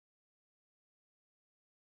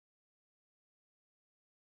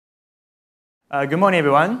Good morning,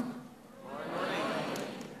 everyone.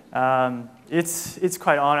 Good morning. It's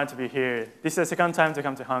quite an honor to be here. This is the second time to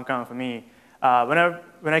come to Hong Kong for me.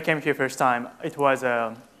 When I came here first time, it was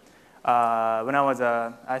when I was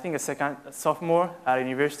I think a sophomore at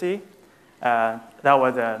university. That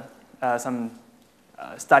was some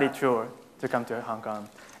study tour to come to Hong Kong.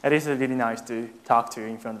 It is really nice to talk to you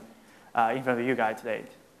in front of you guys today.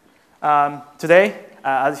 Today,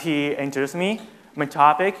 as he introduced me, my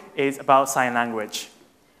topic is about sign language.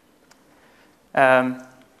 Do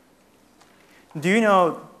you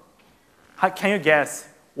know, can you guess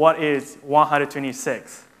what is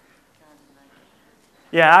 126?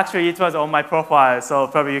 Yeah, actually it was on my profile, so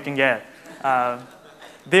probably you can get.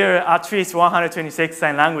 There are at least 126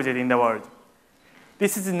 sign languages in the world.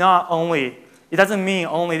 This is not only, it doesn't mean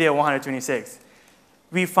only there are 126.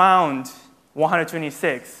 We found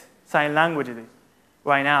 126 sign languages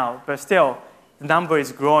right now, but still, the number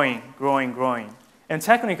is growing. And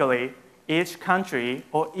technically, each country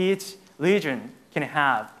or each region can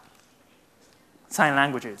have sign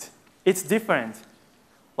languages. It's different.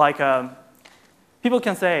 Like, people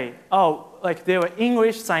can say, oh, like there were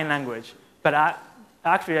English sign language, but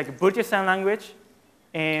actually like British sign language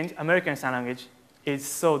and American sign language is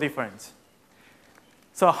so different.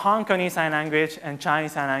 So Hong Kongese sign language and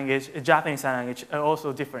Chinese sign language, Japanese sign language are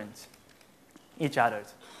also different each other.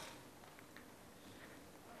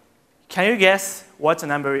 Can you guess what's the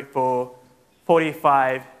number for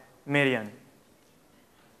 45 million?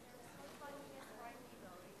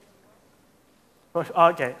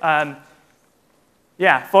 Okay.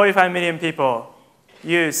 Yeah, 45 million people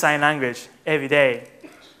use sign language every day.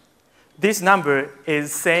 This number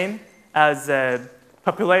is same as the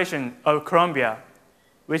population of Colombia,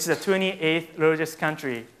 which is the 28th largest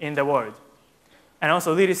country in the world, and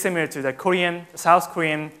also really similar to the South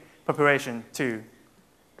Korean population too.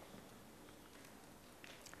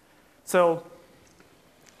 So,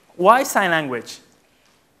 why sign language?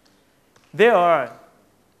 There are,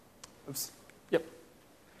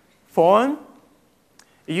 phone.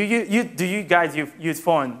 Do you guys use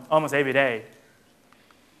phone almost every day?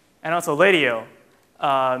 And also radio,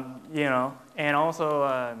 and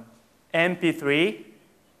also MP3,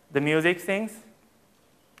 the music things.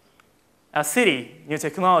 City, new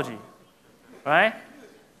technology, right?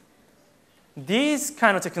 These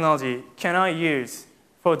kind of technology cannot use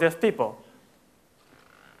for deaf people.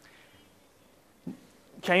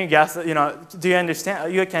 Can you guess, do you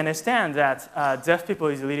understand, you can understand that deaf people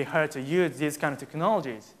is really hard to use these kind of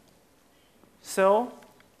technologies. So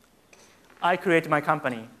I created my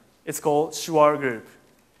company. It's called ShuR Group.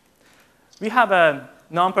 We have a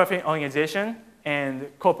non-profit organization and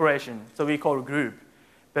corporation, so we call it group.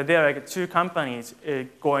 But there are like two companies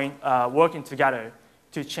working together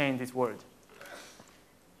to change this world.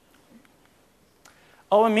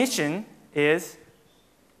 Our mission is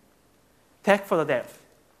tech for the deaf.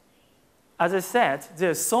 As I said,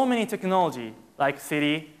 there's so many technology like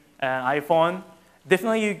Siri, iPhone.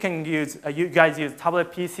 Definitely you can use, you guys use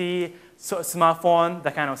tablet PC, smartphone,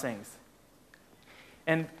 that kind of things.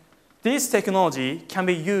 And this technology can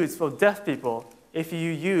be used for deaf people if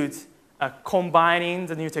you use combining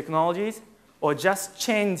the new technologies or just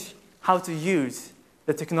change how to use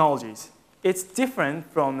the technologies. It's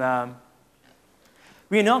different from,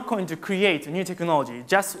 we're not going to create a new technology,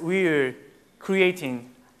 just we're creating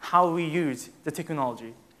how we use the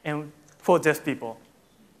technology and for deaf people.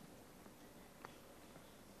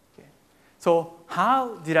 Okay. So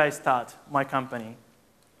how did I start my company?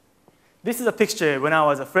 This is a picture when I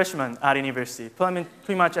was a freshman at university.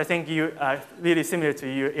 Pretty much, I think you are really similar to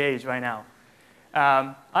your age right now.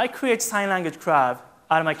 I create sign language club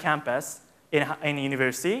at my campus in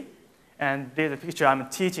university. And there's a picture I'm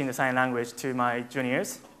teaching the sign language to my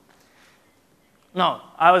juniors. No,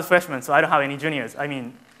 I was a freshman, so I don't have any juniors. I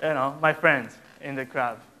mean, my friends in the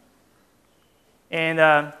club. And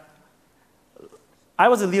I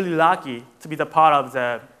was really lucky to be the part of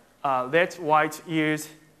the Red, White Ears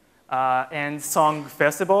and Song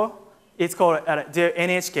Festival. It's called the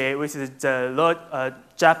NHK, which is the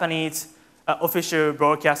Japanese official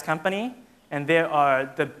broadcast company. And they are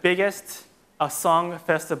the biggest song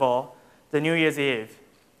festival, the New Year's Eve,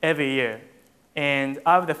 every year. And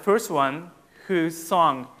I was the first one who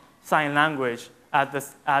sang sign language at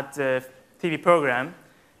the TV program.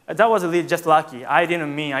 That was really just lucky. I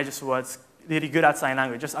didn't mean I just was really good at sign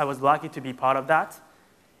language. Just I was lucky to be part of that.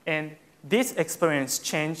 And this experience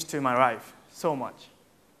changed to my life so much.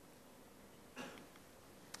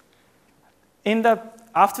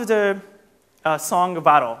 After the song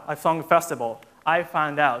battle, song festival, I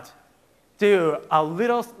found out there are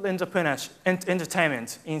little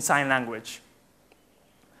entertainment in sign language.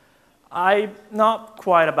 I'm not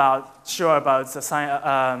quite sure about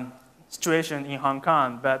the situation in Hong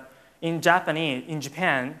Kong, but in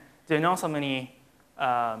Japan, there are not so many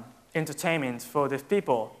entertainment for deaf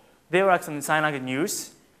people. There are some sign language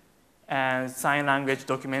news and sign language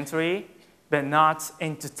documentary, but not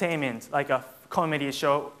entertainment, like a comedy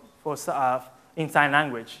show for in sign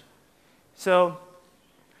language. So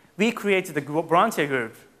we created a volunteer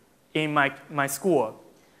group in my school.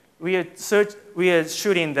 We are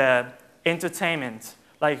shooting the entertainment,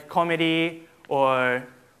 like comedy or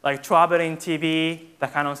like traveling TV,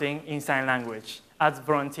 that kind of thing in sign language as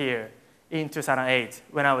volunteer in 2008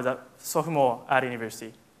 when I was a sophomore at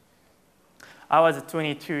university. I was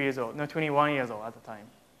 21 years old at the time.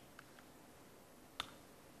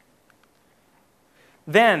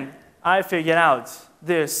 Then I figured out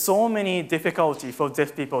there's so many difficulties for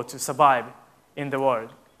deaf people to survive in the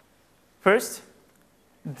world. First,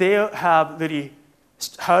 they have really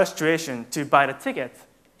hard situation to buy the ticket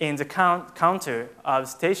in the counter of the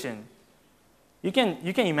station. You can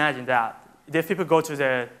imagine that. Deaf people go to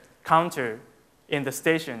the counter in the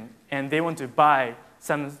station and they want to buy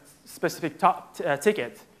some specific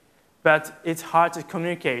ticket, but it's hard to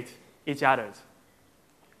communicate each other.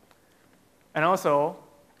 And also,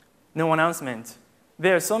 no announcement.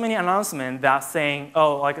 There are so many announcements that are saying,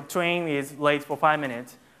 oh, like a train is late for 5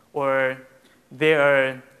 minutes, or there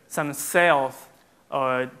are some sales,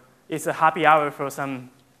 or it's a happy hour for some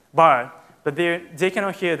bar, but they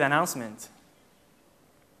cannot hear the announcement.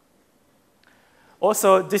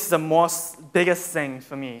 Also, this is the biggest thing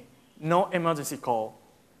for me, no emergency call.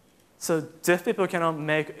 So deaf people cannot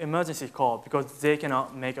make emergency call because they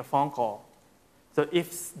cannot make a phone call. So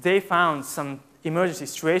if they found some emergency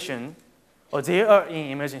situation, or they are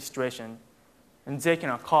in emergency situation, and they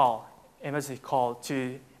cannot call emergency call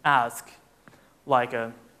to ask, like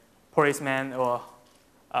a policeman or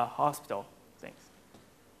a hospital things.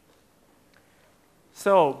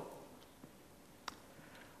 So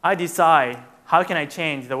I decide, how can I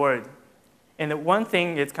change the word? And the one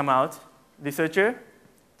thing is come out, researcher,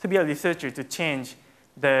 to be a researcher to change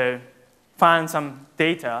find some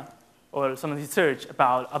data or some research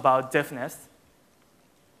about deafness,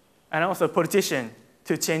 and also a politician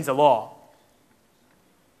to change the law.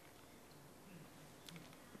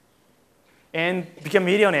 And become a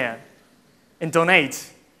millionaire and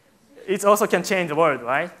donate. It also can change the world,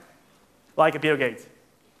 right? Like Bill Gates.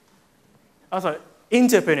 Also,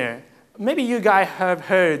 entrepreneur. Maybe you guys have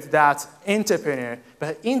heard that entrepreneur,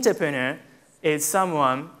 but entrepreneur is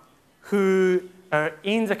someone who are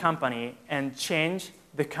in the company and change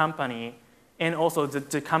the company, and also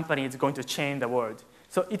the company is going to change the world.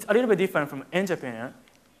 So it's a little bit different from entrepreneur.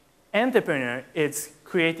 Entrepreneur is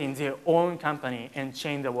creating their own company and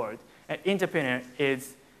change the world. An entrepreneur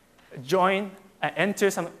is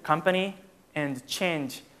enter some company and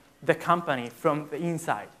change the company from the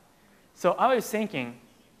inside. So I was thinking,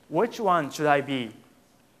 which one should I be?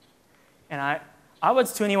 And I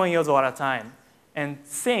was 21 years old at the time, and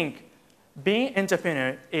think being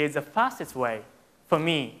entrepreneur is the fastest way for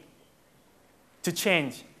me to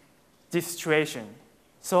change this situation.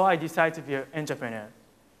 So I decided to be an entrepreneur.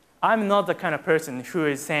 I'm not the kind of person who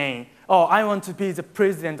is saying, oh, I want to be the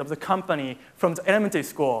president of the company from the elementary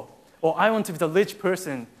school, or I want to be the rich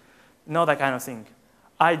person, not that kind of thing.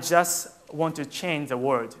 I just want to change the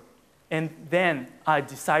world. And then I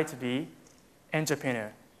decide to be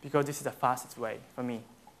entrepreneur because this is the fastest way for me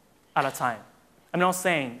at a time. I'm not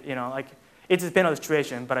saying, like it depends on the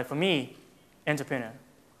situation, but for me, entrepreneur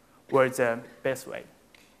was the best way.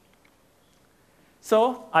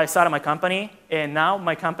 So I started my company, and now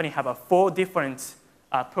my company have 4 different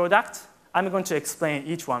products. I'm going to explain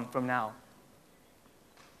each one from now.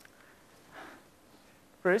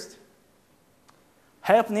 First,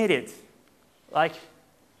 help needed, like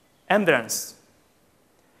ambulance,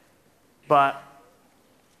 but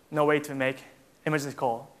no way to make emergency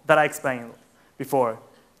call that I explained before.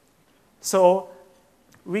 So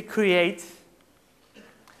we create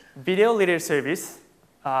video reader service.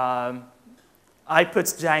 I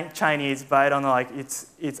put Chinese, but I don't know, like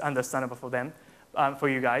it's understandable for them, for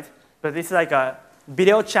you guys. But this is like a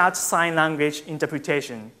video chat sign language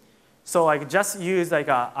interpretation. So like just use like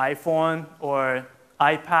an iPhone or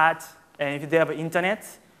iPad, and if they have internet,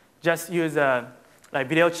 just use like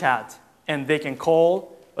video chat, and they can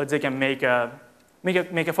call, or they can make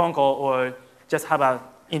a phone call, or just have a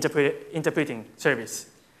interpreting service,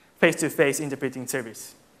 face-to-face interpreting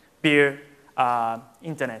service, via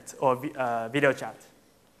internet or video chat.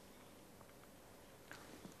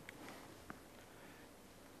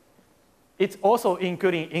 It's also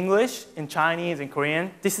including English and Chinese and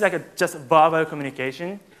Korean. This is like just verbal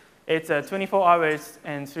communication. It's 24 hours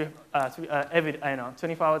and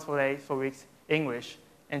 24 hours for days, 4 weeks, English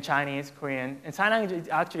and Chinese, Korean. And sign language is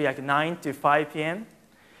actually like 9 to 5 p.m.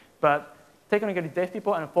 But technically, deaf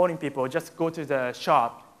people and foreign people just go to the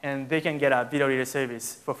shop and they can get a video reader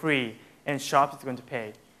service for free, and shop is going to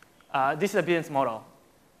pay. This is a business model.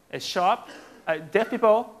 A shop, deaf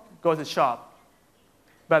people go to the shop,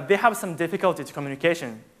 but they have some difficulty to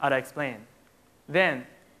communication, as I explained. Then,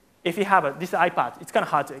 if you have this iPad, it's kind of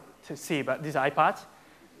hard to see, but this iPad,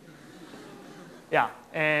 yeah,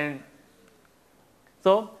 and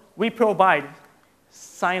so we provide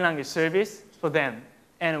sign language service for them,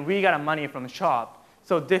 and we got money from the shop,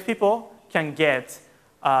 so deaf people can get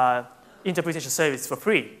interpretation service for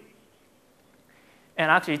free.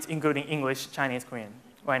 And actually, it's including English, Chinese, Korean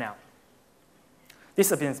right now. This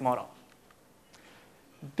is a business model.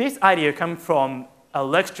 This idea comes from a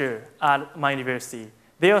lecture at my university.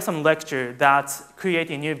 There are some lectures that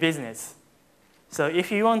create a new business. So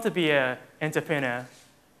if you want to be an entrepreneur,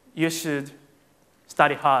 you should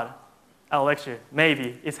study hard at a lecture.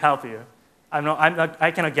 Maybe it's help you.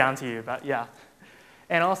 I cannot guarantee you, but yeah.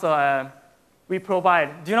 And also, we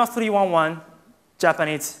provide, do you know 311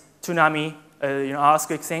 Japanese tsunami,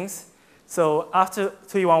 earthquake things? So after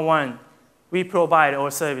 311, we provide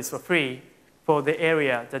our service for free for the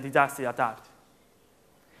area that disaster attacked.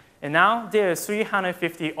 And now there are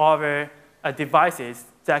 350 other devices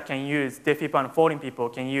that can use, deaf people and foreign people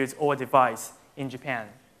can use our device in Japan.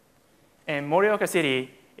 And Morioka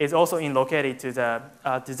City is also located to the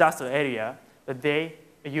disaster area, but they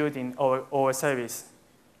are using our service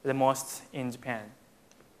the most in Japan.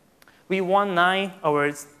 We won 9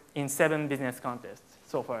 awards in 7 business contests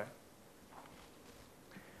so far.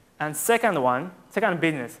 And second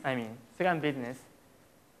business,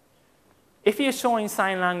 if you're showing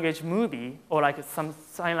sign language movie or like some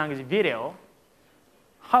sign language video,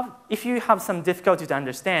 if you have some difficulty to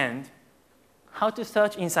understand, how to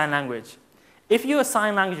search in sign language. If you're a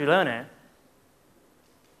sign language learner,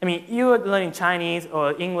 you're learning Chinese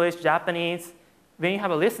or English, Japanese, when you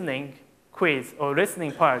have a listening quiz or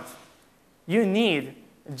listening part, you need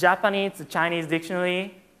Japanese to Chinese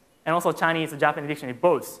dictionary and also Chinese to Japanese dictionary,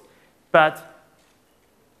 both. But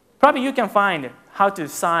probably you can find how to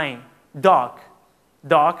sign dock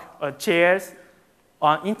or chairs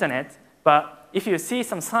on internet, but if you see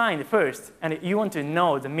some sign first and you want to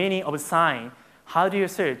know the meaning of a sign, how do you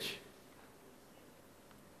search?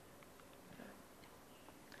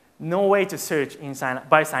 No way to search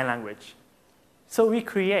by sign language. So we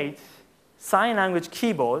create sign language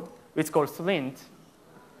keyboard, which is called Slint.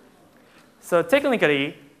 So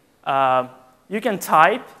technically, you can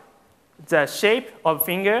type the shape of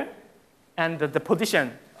finger and the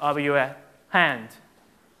position of your hand,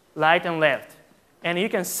 right and left. And you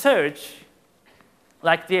can search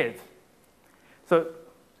like this. So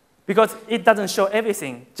because it doesn't show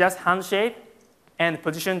everything, just hand shape and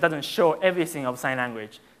position doesn't show everything of sign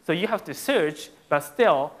language. So you have to search, but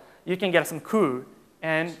still, you can get some clue.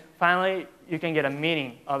 And finally, you can get a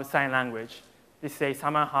meaning of sign language. This is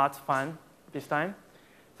summer hot fun this time.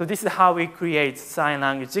 So this is how we create sign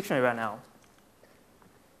language dictionary right now.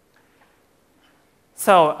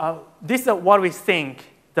 So this is what we think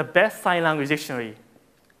the best sign language dictionary.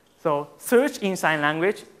 So search in sign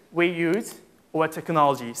language, we use our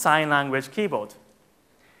technology, sign language keyboard.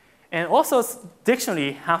 And also,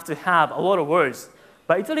 dictionary have to have a lot of words.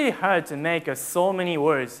 But it's really hard to make so many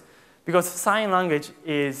words because sign language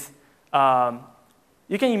is,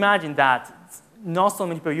 you can imagine that not so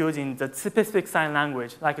many people using the specific sign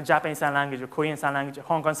language, like Japanese sign language or Korean sign language or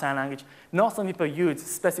Hong Kong sign language. Not so many people use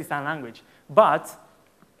specific sign language. But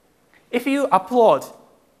if you upload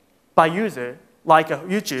by user, like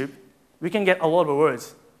YouTube, we can get a lot of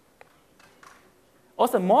words.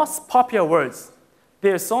 Also, most popular words.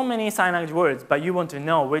 There are so many sign language words, but you want to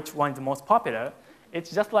know which one is the most popular. It's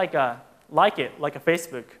just like a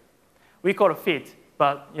Facebook. We call it fit,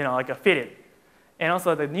 but like a fit it. And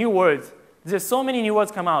also the new words. There's so many new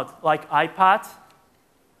words come out, like iPad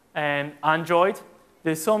and Android.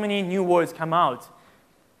 There's so many new words come out.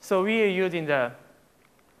 So we are using the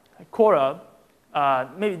Quora.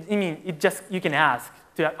 You can ask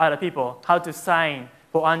to other people how to sign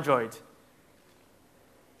for Android.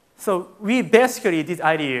 So basically, this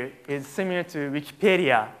idea is similar to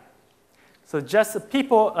Wikipedia. So just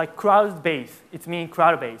people like crowd-based, it means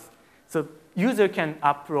crowd-based. So user can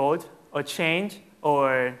upload or change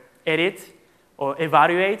or edit or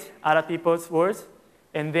evaluate other people's words,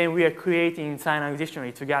 and then we are creating sign language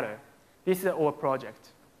dictionary together. This is our project,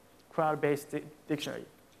 crowd-based dictionary.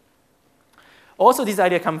 Also, this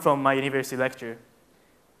idea comes from my university lecture.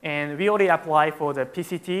 And we already applied for the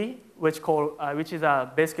PCT, which is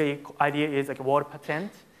basically idea is like a word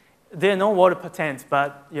patent. There are no word patents,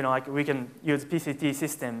 but like we can use PCT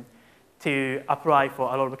system to apply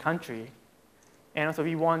for a lot of country. And also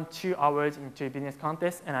we won 2 awards in 2 business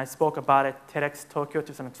contests, and I spoke about it TEDx Tokyo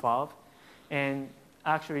 2012. And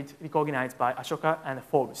actually it's recognized by Ashoka and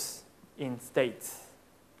Forbes in States.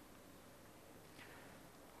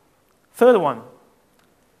 Third one.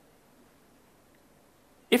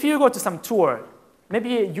 If you go to some tour,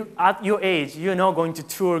 maybe at your age, you're not going to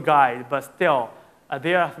tour guide, but still,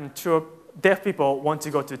 there are some deaf people want to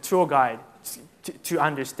go to tour guide to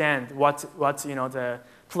understand what's the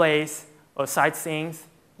place or sightseeing.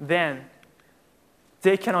 Then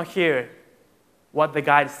they cannot hear what the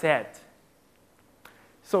guide said.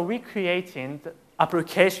 So we're creating the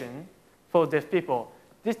application for deaf people.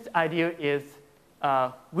 This idea is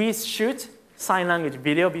we shoot sign language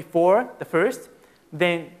video before the first.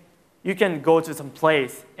 Then you can go to some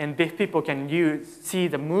place, and deaf people can see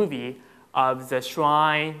the movie of the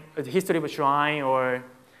shrine, the history of a shrine, or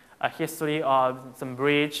a history of some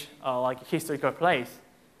bridge, like a historical place.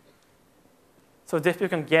 So deaf people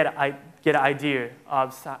can get an idea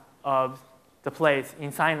of the place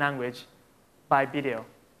in sign language by video.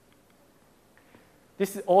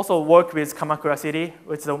 This also work with Kamakura City,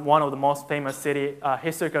 which is one of the most famous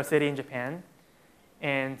historical city in Japan,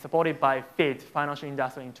 and supported by FIT, Financial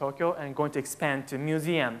Industry in Tokyo, and going to expand to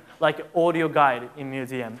museum, like audio guide in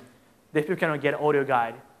museum. Deaf people cannot get audio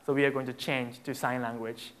guide, so we are going to change to sign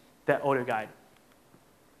language, the audio guide.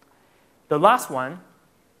 The last one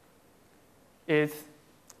is,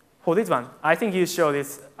 for this one, I think you saw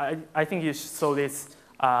this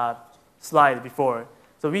slide before.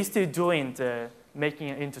 So we're still doing the making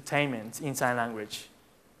entertainment in sign language.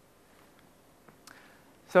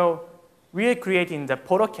 So we are creating the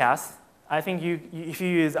podcast. I think if you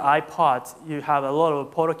use iPod, you have a lot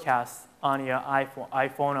of podcasts on your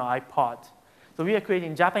iPhone or iPod. So we are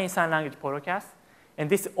creating Japanese sign language podcast, and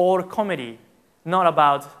this is all comedy, not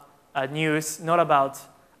about news, not about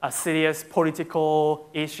a serious political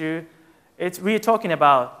issue. We're talking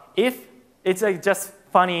about if it's like just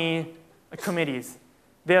funny comedies.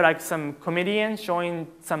 There are like some comedians showing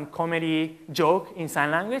some comedy joke in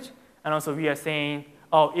sign language, and also we are saying,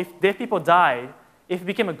 oh, if deaf people died, if it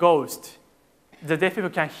became a ghost, the deaf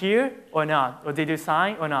people can hear or not, or they do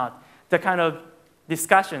sign or not. The kind of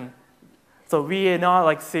discussion. So we are not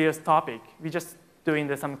like serious topic. We're just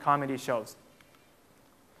doing some comedy shows.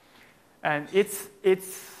 And it's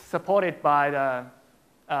supported by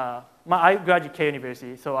I graduated K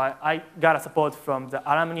University, so I got a support from the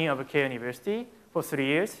alumni of K University for 3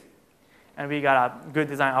 years, and we got a Good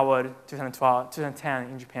Design Award 2010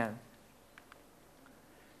 in Japan.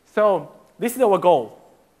 So this is our goal.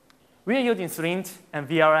 We are using Slint and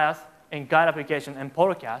VRS and guide application and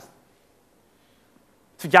podcast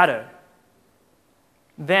together.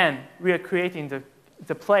 Then we are creating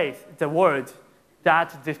the place, the word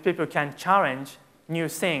that these people can challenge new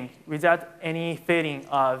things without any feeling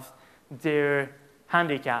of their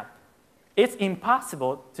handicap. It's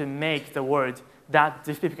impossible to make the word that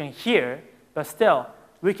these people can hear, but still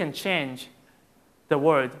we can change the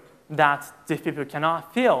word that these people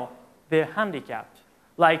cannot feel their handicap.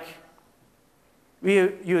 Like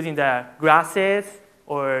we're using the glasses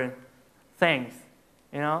or things,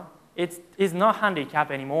 it's not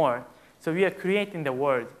handicap anymore. So we are creating the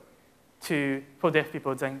word for deaf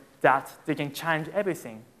people that they can change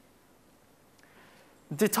everything.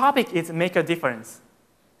 The topic is make a difference.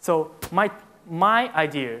 So my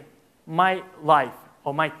idea, my life,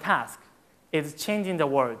 or my task is changing the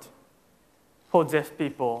world for deaf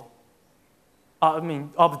people,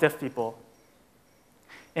 of deaf people.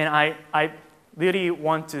 And I really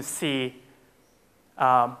want to see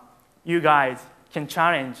you guys can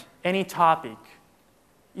challenge any topic.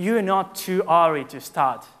 You're not too early to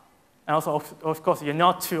start. And also, of course, you're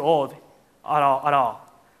not too old at all.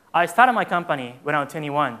 I started my company when I was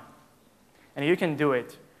 21, and you can do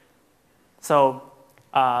it. So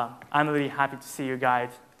I'm really happy to see you guys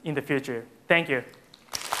in the future. Thank you.